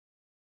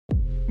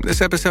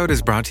This episode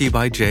is brought to you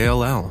by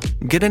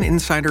JLL. Get an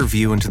insider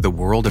view into the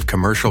world of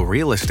commercial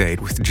real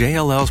estate with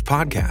JLL's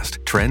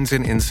podcast, Trends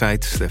and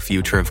Insights, the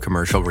Future of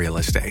Commercial Real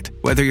Estate.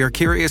 Whether you're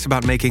curious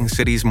about making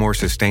cities more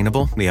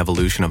sustainable, the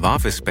evolution of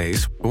office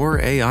space, or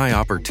AI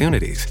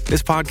opportunities,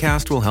 this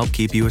podcast will help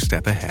keep you a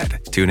step ahead.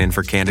 Tune in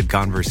for candid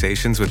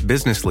conversations with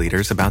business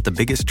leaders about the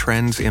biggest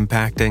trends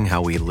impacting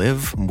how we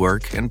live,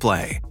 work, and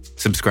play.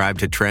 Subscribe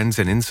to Trends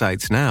and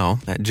Insights now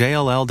at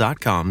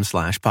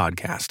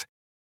jll.com/podcast.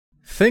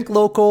 Think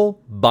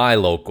local, buy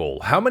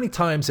local. How many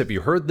times have you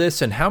heard this,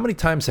 and how many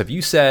times have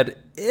you said,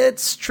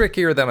 it's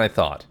trickier than I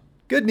thought?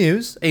 Good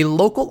news, a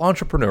local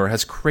entrepreneur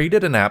has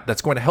created an app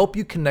that's going to help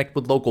you connect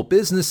with local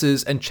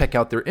businesses and check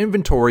out their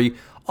inventory,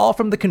 all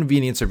from the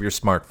convenience of your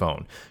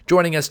smartphone.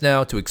 Joining us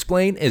now to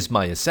explain is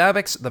Maya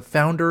Savix, the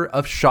founder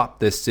of Shop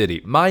This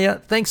City. Maya,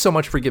 thanks so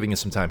much for giving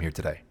us some time here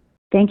today.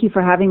 Thank you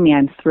for having me.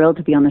 I'm thrilled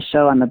to be on the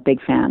show. I'm a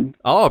big fan.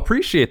 Oh,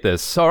 appreciate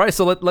this. All right,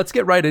 so let's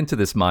get right into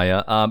this,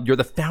 Maya. You're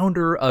the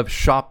founder of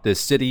Shop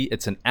This City.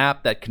 It's an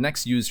app that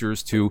connects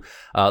users to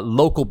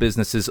local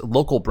businesses,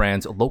 local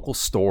brands, local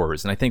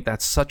stores. And I think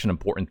that's such an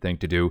important thing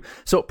to do.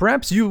 So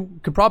perhaps you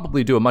could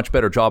probably do a much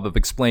better job of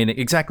explaining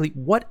exactly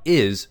what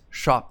is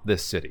Shop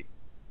This City.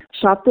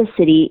 Shop This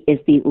City is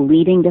the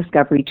leading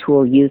discovery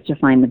tool used to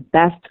find the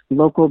best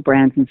local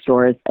brands and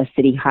stores a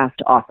city has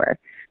to offer.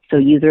 So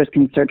users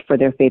can search for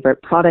their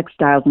favorite products,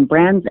 styles, and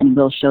brands, and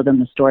we'll show them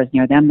the stores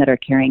near them that are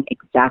carrying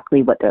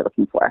exactly what they're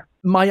looking for.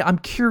 Maya, I'm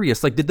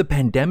curious, did the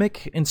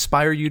pandemic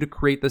inspire you to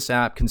create this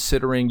app,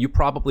 considering you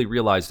probably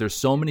realize there's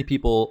so many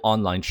people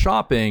online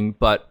shopping,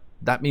 but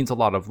that means a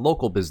lot of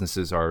local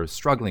businesses are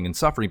struggling and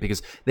suffering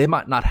because they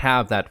might not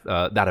have that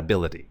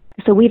ability?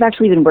 So we've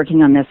actually been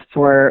working on this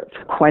for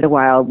quite a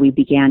while. We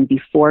began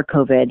before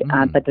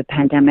COVID, but the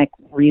pandemic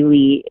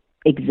really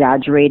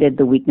exaggerated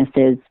the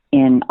weaknesses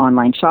in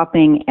online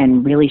shopping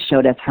and really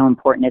showed us how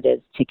important it is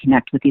to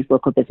connect with these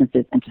local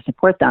businesses and to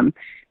support them.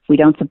 If we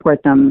don't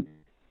support them,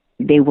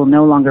 they will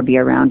no longer be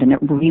around, and it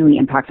really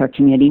impacts our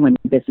community when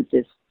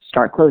businesses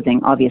start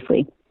closing,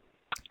 obviously.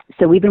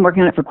 So we've been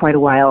working on it for quite a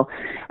while,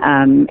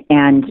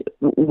 and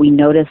we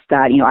noticed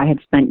that, I had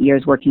spent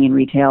years working in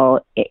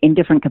retail in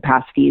different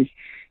capacities,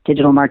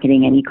 digital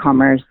marketing and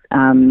e-commerce,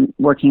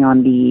 working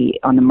on the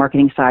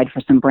marketing side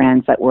for some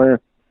brands that were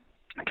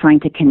trying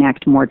to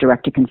connect more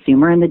direct to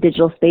consumer in the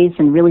digital space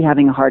and really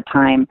having a hard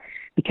time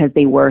because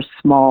they were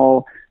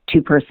small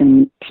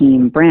two-person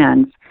team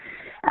brands.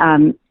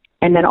 And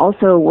then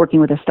also working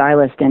with a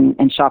stylist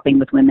and shopping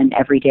with women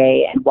every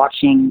day and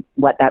watching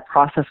what that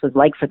process was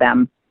like for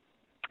them.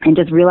 And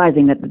just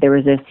realizing that there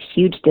was this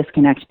huge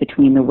disconnect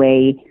between the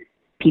way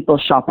people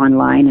shop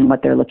online and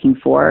what they're looking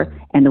for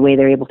and the way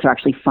they're able to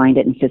actually find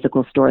it in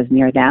physical stores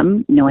near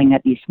them, knowing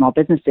that these small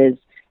businesses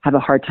have a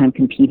hard time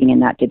competing in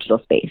that digital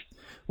space.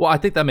 Well, I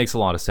think that makes a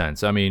lot of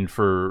sense. I mean,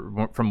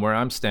 from where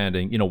I'm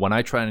standing, when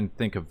I try and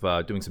think of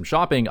doing some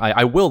shopping,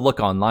 I will look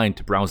online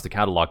to browse the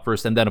catalog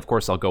first, and then, of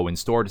course, I'll go in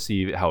store to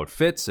see how it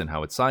fits and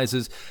how it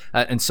sizes.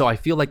 And so I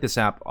feel like this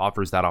app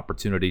offers that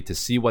opportunity to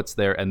see what's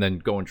there and then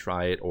go and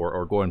try it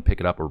or go and pick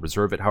it up or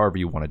reserve it, however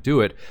you want to do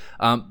it.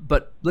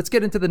 But let's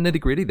get into the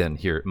nitty-gritty then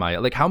here,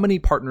 Maya. How many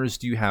partners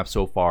do you have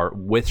so far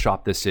with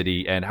Shop This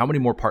City, and how many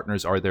more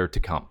partners are there to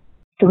come?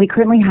 So we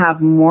currently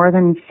have more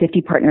than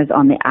 50 partners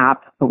on the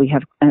app, but we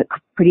have a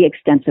pretty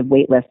extensive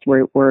wait list.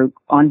 We're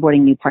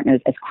onboarding new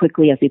partners as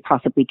quickly as we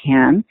possibly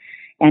can,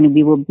 and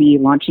we will be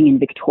launching in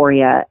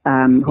Victoria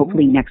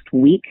hopefully next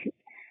week.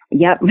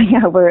 Yep,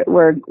 yeah,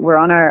 we're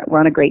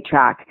on a great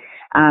track,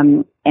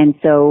 and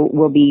so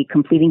we'll be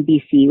completing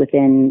BC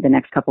within the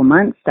next couple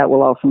months. That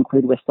will also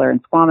include Whistler and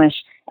Squamish,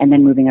 and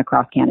then moving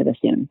across Canada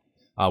soon.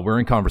 We're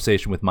in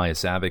conversation with Maya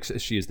Savix.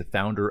 She is the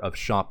founder of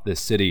Shop This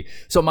City.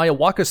 So Maya,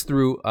 walk us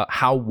through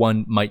how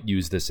one might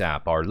use this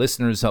app. Our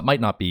listeners might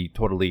not be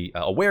totally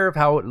aware of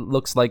how it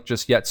looks like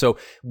just yet. So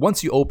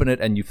once you open it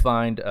and you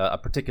find a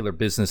particular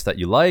business that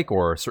you like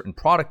or a certain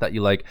product that you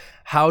like,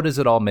 how does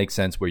it all make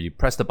sense where you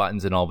press the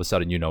buttons and all of a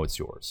sudden it's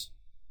yours?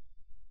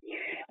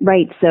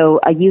 Right. So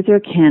a user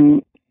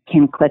can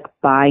click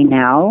buy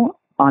now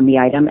on the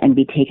item and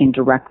be taken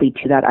directly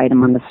to that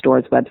item on the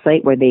store's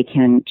website where they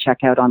can check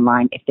out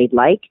online if they'd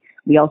like.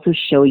 We also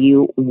show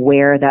you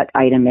where that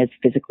item is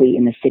physically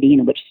in the city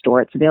and which store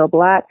it's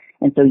available at.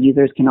 And so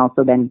users can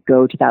also then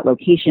go to that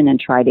location and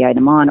try the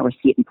item on or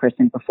see it in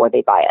person before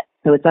they buy it.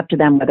 So it's up to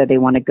them whether they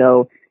want to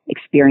go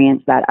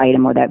experience that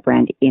item or that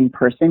brand in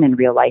person in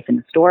real life in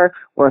the store,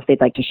 or if they'd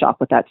like to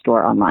shop with that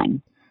store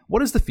online.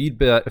 What has the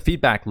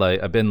feedback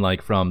been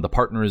like from the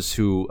partners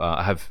who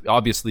have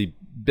obviously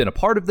been a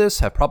part of this,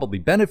 have probably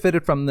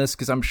benefited from this?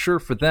 Because I'm sure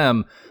for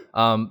them,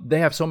 they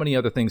have so many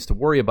other things to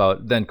worry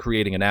about than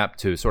creating an app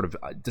to sort of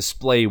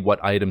display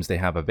what items they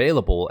have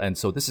available. And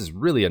so this is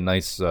really a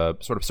nice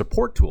sort of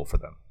support tool for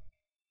them.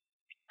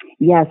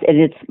 Yes,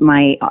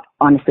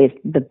 honestly, it's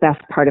the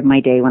best part of my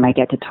day when I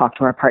get to talk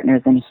to our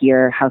partners and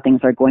hear how things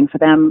are going for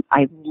them.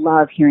 I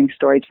love hearing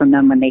stories from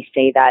them when they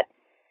say that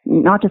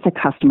not just a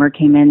customer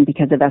came in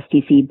because of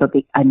STC, but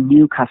a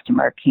new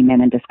customer came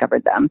in and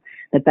discovered them.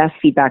 The best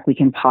feedback we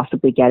can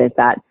possibly get is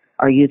that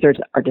our users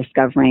are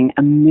discovering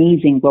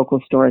amazing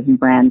local stores and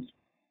brands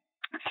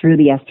through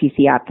the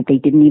STC app that they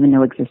didn't even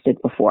know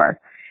existed before.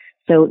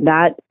 So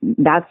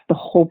that's the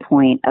whole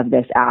point of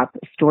this app.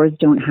 Stores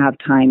don't have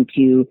time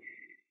to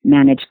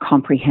manage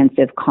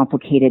comprehensive,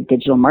 complicated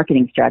digital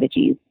marketing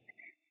strategies.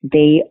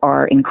 They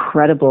are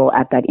incredible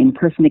at that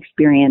in-person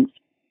experience.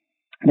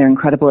 They're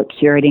incredible at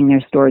curating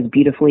their stores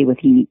beautifully with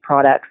unique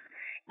products.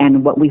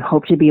 And what we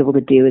hope to be able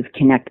to do is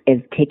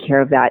take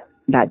care of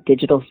that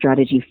digital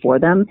strategy for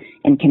them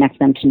and connect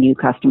them to new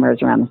customers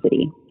around the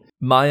city.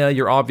 Maya,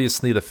 you're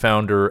obviously the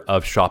founder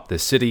of Shop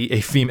This City,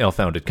 a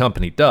female-founded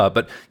company,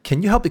 but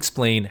can you help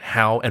explain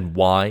how and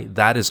why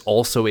that is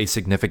also a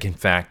significant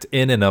fact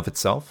in and of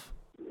itself?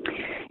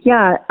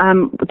 Yeah,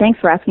 thanks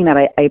for asking that.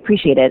 I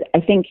appreciate it.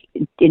 I think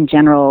in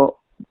general,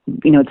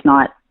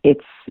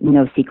 it's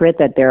no secret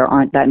that there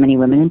aren't that many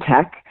women in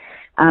tech,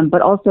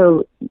 but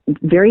also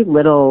very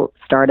little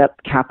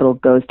startup capital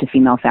goes to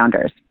female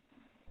founders.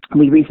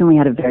 We recently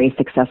had a very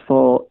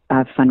successful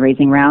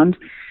fundraising round,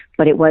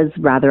 but it was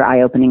rather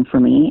eye-opening for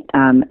me.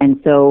 And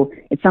so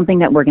it's something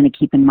that we're going to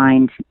keep in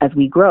mind as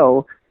we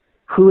grow,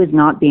 who is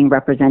not being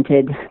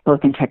represented both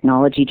in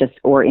technology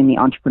or in the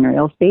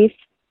entrepreneurial space,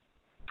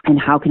 and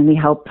how can we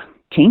help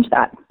change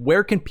that?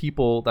 Where can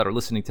people that are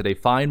listening today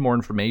find more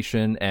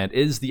information? And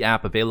is the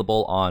app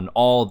available on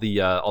all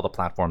the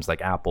platforms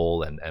like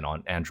Apple and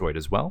on Android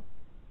as well?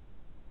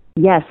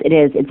 Yes, it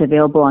is. It's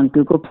available on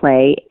Google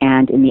Play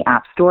and in the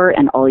App Store,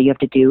 and all you have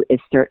to do is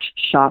search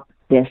Shop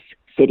This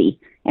City,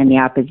 and the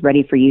app is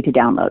ready for you to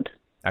download.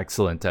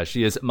 Excellent.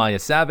 She is Maya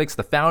Savix,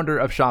 the founder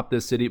of Shop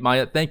This City.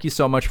 Maya, thank you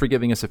so much for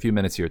giving us a few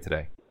minutes here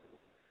today.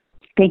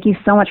 Thank you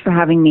so much for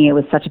having me. It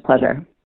was such a pleasure.